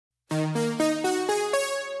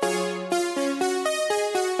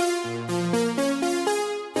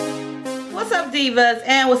divas,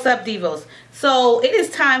 and what's up divos? So it is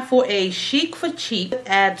time for a chic for cheap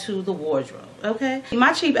add to the wardrobe, okay?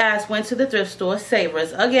 My cheap ass went to the thrift store,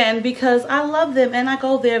 Savers, again because I love them and I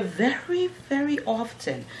go there very, very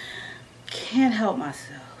often. Can't help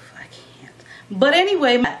myself, I can't. But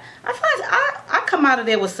anyway, I come out of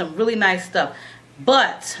there with some really nice stuff.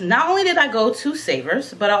 But not only did I go to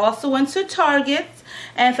Savers, but I also went to Target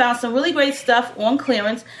and found some really great stuff on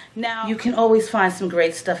clearance. Now, you can always find some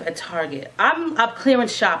great stuff at Target. I'm a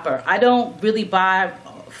clearance shopper. I don't really buy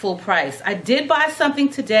full price. I did buy something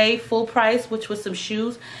today full price, which was some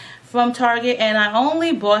shoes from Target, and I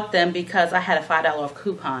only bought them because I had a $5 off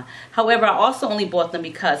coupon. However, I also only bought them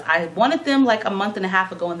because I wanted them like a month and a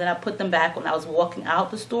half ago, and then I put them back when I was walking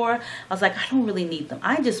out the store. I was like, I don't really need them.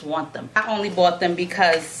 I just want them. I only bought them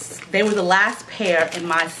because they were the last pair in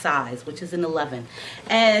my size, which is an 11.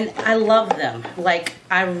 And I love them. Like,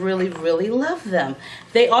 I really, really love them.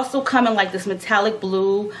 They also come in like this metallic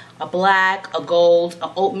blue, a black, a gold,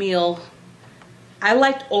 a oatmeal. I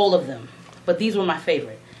liked all of them, but these were my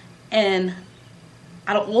favorite. And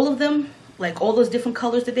out of all of them, like all those different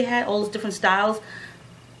colors that they had, all those different styles,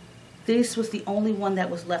 this was the only one that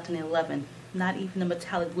was left in the 11. Not even the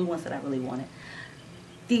metallic blue ones that I really wanted.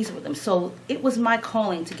 These were them. So it was my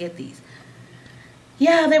calling to get these.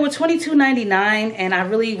 Yeah, they were $22.99, and I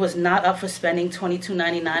really was not up for spending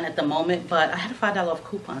 $22.99 at the moment, but I had a $5 off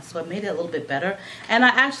coupon, so it made it a little bit better. And I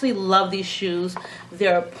actually love these shoes.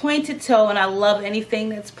 They're pointed toe, and I love anything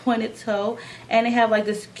that's pointed toe. And they have like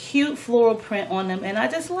this cute floral print on them, and I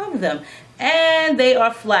just love them. And they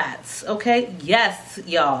are flats, okay? Yes,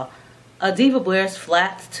 y'all. A diva wears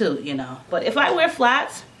flats too, you know. But if I wear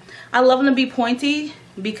flats, I love them to be pointy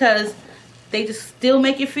because they just still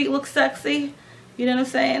make your feet look sexy. You know what I'm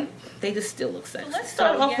saying? They just still look sexy. Let's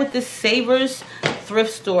start off with this Savers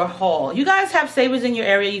thrift store haul. You guys have Savers in your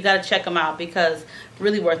area. You got to check them out because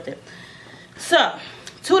really worth it. So,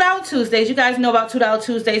 $2 Tuesdays. You guys know about $2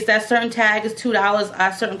 Tuesdays. That certain tag is $2.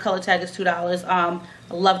 A certain color tag is $2.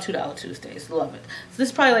 I love $2 Tuesdays. Love it. So this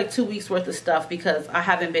is probably like 2 weeks worth of stuff because I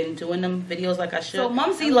haven't been doing them videos like I should. So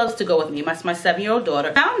Mumsy loves to go with me. My 7-year-old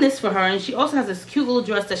daughter. Found this for her, and she also has this cute little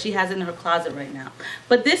dress that she has in her closet right now.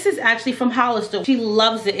 But this is actually from Hollister. She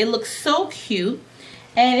loves it. It looks so cute.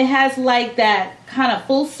 And it has like that kind of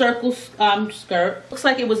full circle skirt. Looks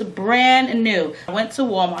like it was brand new. I went to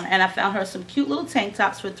Walmart and I found her some cute little tank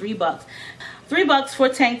tops for $3. $3 for a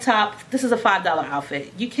tank top. This is a $5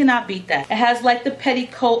 outfit. You cannot beat that. It has like the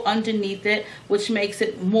petticoat underneath it, which makes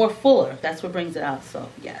it more fuller. That's what brings it out. So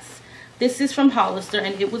yes, this is from Hollister,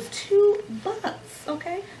 and it was $2.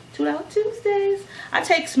 Okay, $2 Tuesdays. I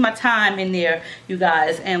takes my time in there, you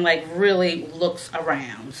guys, and like really looks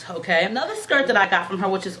around. Okay, another skirt that I got from her,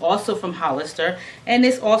 which is also from Hollister, and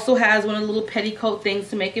this also has one of the little petticoat things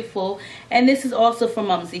to make it full, and this is also from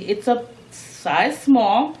Mumsy. It's a size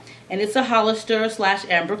small, and it's a Hollister /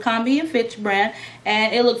 Abercrombie & Fitch brand,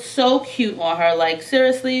 and it looks so cute on her. Like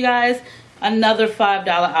seriously, you guys, another $5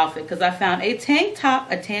 outfit because I found a tank top,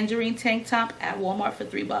 a tangerine tank top at Walmart for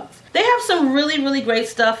 $3. They have some really, really great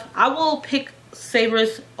stuff. I will pick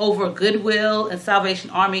Savers over Goodwill and Salvation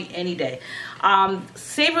Army any day.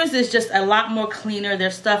 Savers is just a lot more cleaner. Their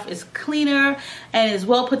stuff is cleaner and is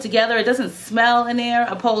well put together. It doesn't smell in there,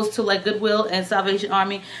 opposed to like Goodwill and Salvation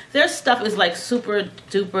Army. Their stuff is like super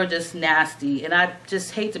duper just nasty, and I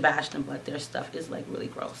just hate to bash them, but their stuff is like really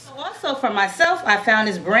gross. Also for myself, I found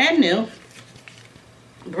this brand new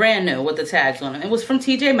with the tags on it. It was from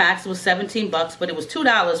TJ Maxx. It was $17, but it was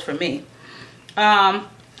 $2 for me.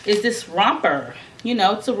 Is this romper. You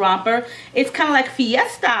know, it's a romper. It's kind of like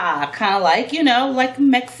fiesta, kind of like, you know, like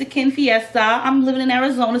Mexican fiesta. I'm living in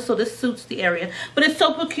Arizona, so this suits the area. But it's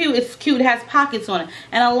super cute. It's cute. It has pockets on it.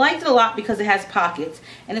 And I liked it a lot because it has pockets.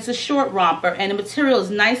 And it's a short romper. And the material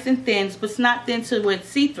is nice and thin, but it's not thin to where it's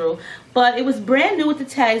see-through. But it was brand new with the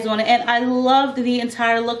tags on it, and I loved the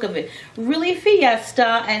entire look of it. Really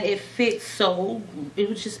fiesta, and it fits so,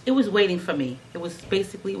 it was waiting for me. It was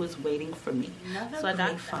waiting for me. So I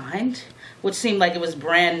got find, which seemed like it was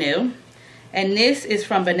brand new. And this is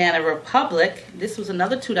from Banana Republic. This was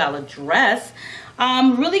another $2 dress.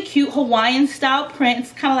 Really cute Hawaiian style print.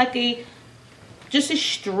 It's kind of like just a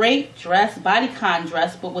straight dress, bodycon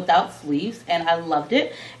dress, but without sleeves, and I loved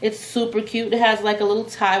it. It's super cute. It has like a little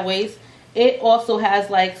tie waist. It also has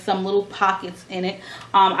like some little pockets in it.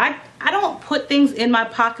 I don't put things in my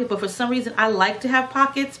pocket, but for some reason I like to have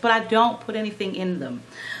pockets, but I don't put anything in them.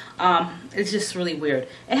 It's just really weird.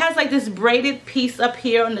 It has like this braided piece up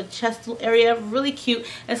here on the chest area, really cute.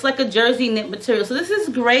 It's like a jersey knit material. So this is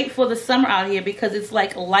great for the summer out here because it's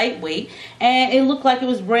like lightweight and it looked like it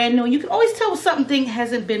was brand new. You can always tell something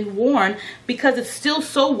hasn't been worn because it's still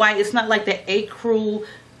so white. It's not like the ecru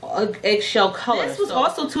eggshell color. This was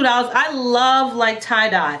also $2. I love like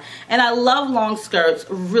tie-dye and I love long skirts,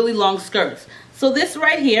 really long skirts. So this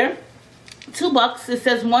right here, $2. It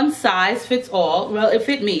says one size fits all. Well, it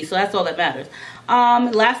fit me, so that's all that matters.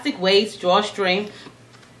 Elastic waist, drawstring,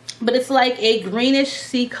 but it's like a greenish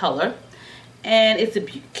sea color, and it's a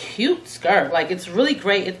cute skirt. Like, it's really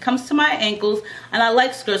great. It comes to my ankles, and I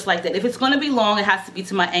like skirts like that. If it's going to be long, it has to be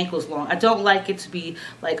to my ankles long. I don't like it to be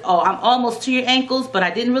like, oh, I'm almost to your ankles, but I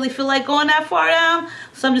didn't really feel like going that far down,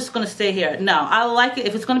 so I'm just going to stay here. No, I like it.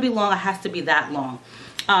 If it's going to be long, it has to be that long.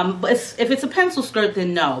 But if it's a pencil skirt,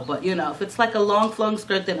 then no. But, you know, if it's like a long flowing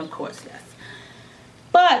skirt, then of course, yes.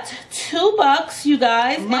 But $2, you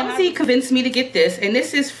guys. Mumsy convinced me to get this. And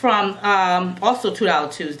this is from also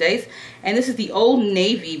 $2 Tuesdays. And this is the Old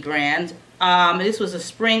Navy brand. This was a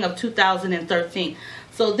spring of 2013.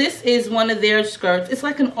 So this is one of their skirts. It's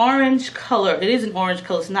like an orange color. It is an orange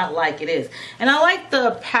color. It's not like it is. And I like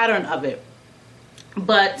the pattern of it.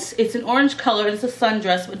 But it's an orange color. It's a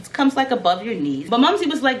sundress, but it comes like above your knees. But Mumsy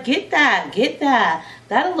was like, get that, get that.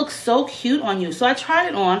 That'll look so cute on you. So I tried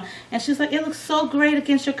it on, and she's like, it looks so great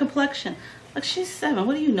against your complexion. Like, she's 7.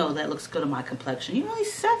 What do you know that looks good on my complexion? You're only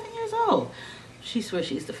 7 years old. She swears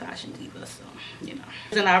she's the fashion diva, so, you know.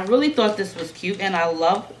 And I really thought this was cute, and I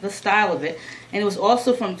love the style of it. And it was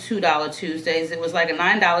also from $2 Tuesdays. It was like a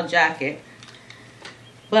 $9 jacket.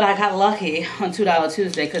 But I got lucky on $2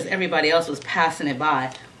 Tuesday because everybody else was passing it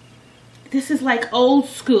by. This is like old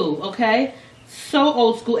school, okay? So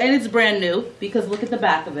old school. And it's brand new because look at the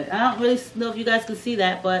back of it. I don't really know if you guys can see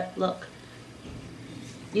that, but look.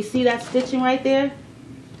 You see that stitching right there?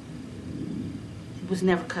 It was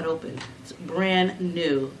never cut open. It's brand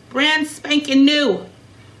new. Brand spanking new.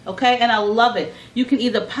 Okay? And I love it. You can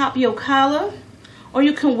either pop your collar or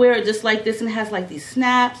you can wear it just like this and it has like these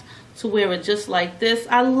snaps. To wear it just like this.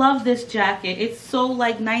 I love this jacket. It's so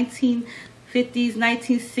like 1950s,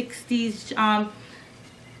 1960s,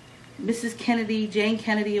 Mrs. Kennedy, Jane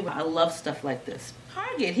Kennedy. I love stuff like this.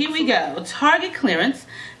 Target, here we go. Target clearance.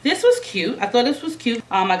 This was cute. I thought this was cute.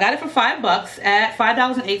 I got it for $5 at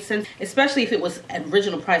 $5.08, especially if it was an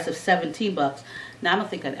original price of $17. Now, I don't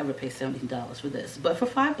think I'd ever pay $17 for this, but for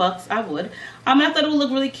 $5, I would. I thought it would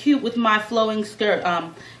look really cute with my flowing skirt,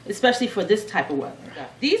 especially for this type of weather.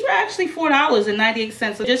 These were actually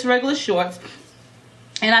 $4.98, so just regular shorts,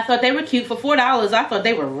 and I thought they were cute. For $4, I thought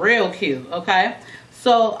they were real cute, okay?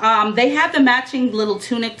 So, they had the matching little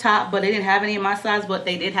tunic top, but they didn't have any in my size, but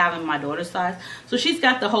they did have in my daughter's size. So she's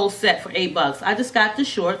got the whole set for $8. I just got the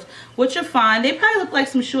shorts, which are fine. They probably look like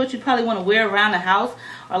some shorts you'd probably want to wear around the house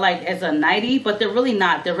or like as a nightie, but they're really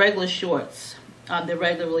not. They're regular shorts. They're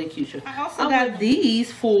really cute shorts. I also got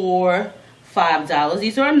these for $5.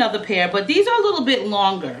 These are another pair, but these are a little bit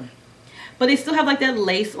longer. But they still have like that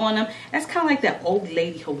lace on them. That's kind of like that old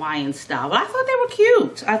lady Hawaiian style. But I thought they were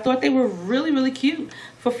cute. I thought they were really, really cute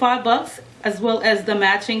for $5, as well as the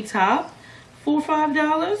matching top for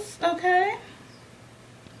 $5. Okay.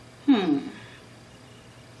 So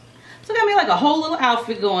got me like a whole little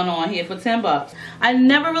outfit going on here for $10. I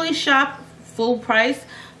never really shop full price.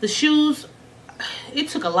 The shoes, it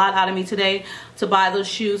took a lot out of me today to buy those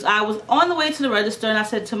shoes. I was on the way to the register and I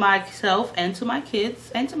said to myself and to my kids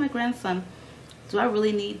and to my grandson, do I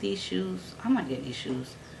really need these shoes? I'm not getting these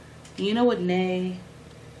shoes. And you know what Nay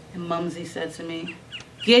and Mumsy said to me?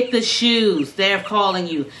 Get the shoes. They're calling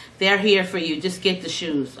you. They're here for you. Just get the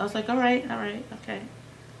shoes. I was like, all right, okay.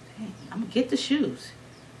 I'm going to get the shoes.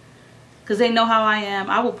 Because they know how I am.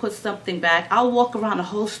 I will put something back. I'll walk around the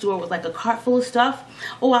whole store with like a cart full of stuff.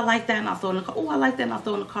 Oh, I like that, and I'll throw it in the cart. Oh, I like that, and I'll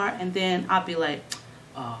throw it in the cart. And then I'll be like,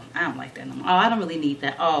 oh, I don't like that no more. Oh, I don't really need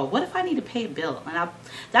that. Oh, what if I need to pay a bill? And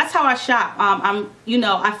that's how I shop.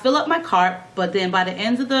 I fill up my cart, but then by the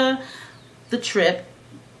end of the trip,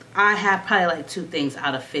 I have probably like 2 things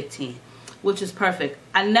out of 15, which is perfect.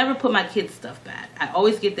 I never put my kids' stuff back. I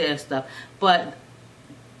always get their stuff, but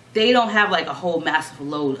they don't have like a whole massive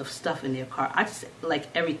load of stuff in their cart. I just like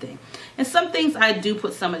everything. And some things I do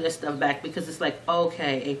put some of their stuff back because it's like,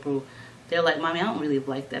 okay, April. They're like, Mommy, I don't really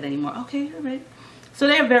like that anymore. Okay, all right. So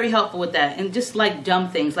they're very helpful with that. And just like dumb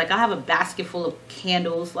things. Like I have a basket full of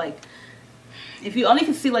candles. Like if you only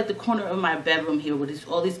can see like the corner of my bedroom here with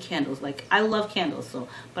all these candles. Like I love candles,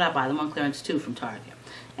 but I buy them on clearance too from Target.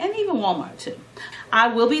 And even Walmart too. I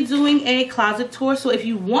will be doing a closet tour. So if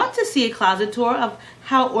you want to see a closet tour of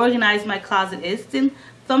how organized my closet is, then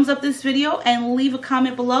thumbs up this video and leave a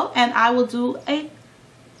comment below, and I will do a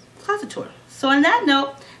closet tour. So on that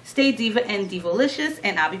note, stay diva and divolicious,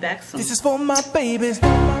 and I'll be back soon. This is for my babies.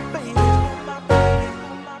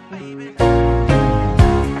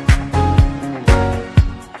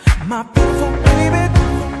 My beautiful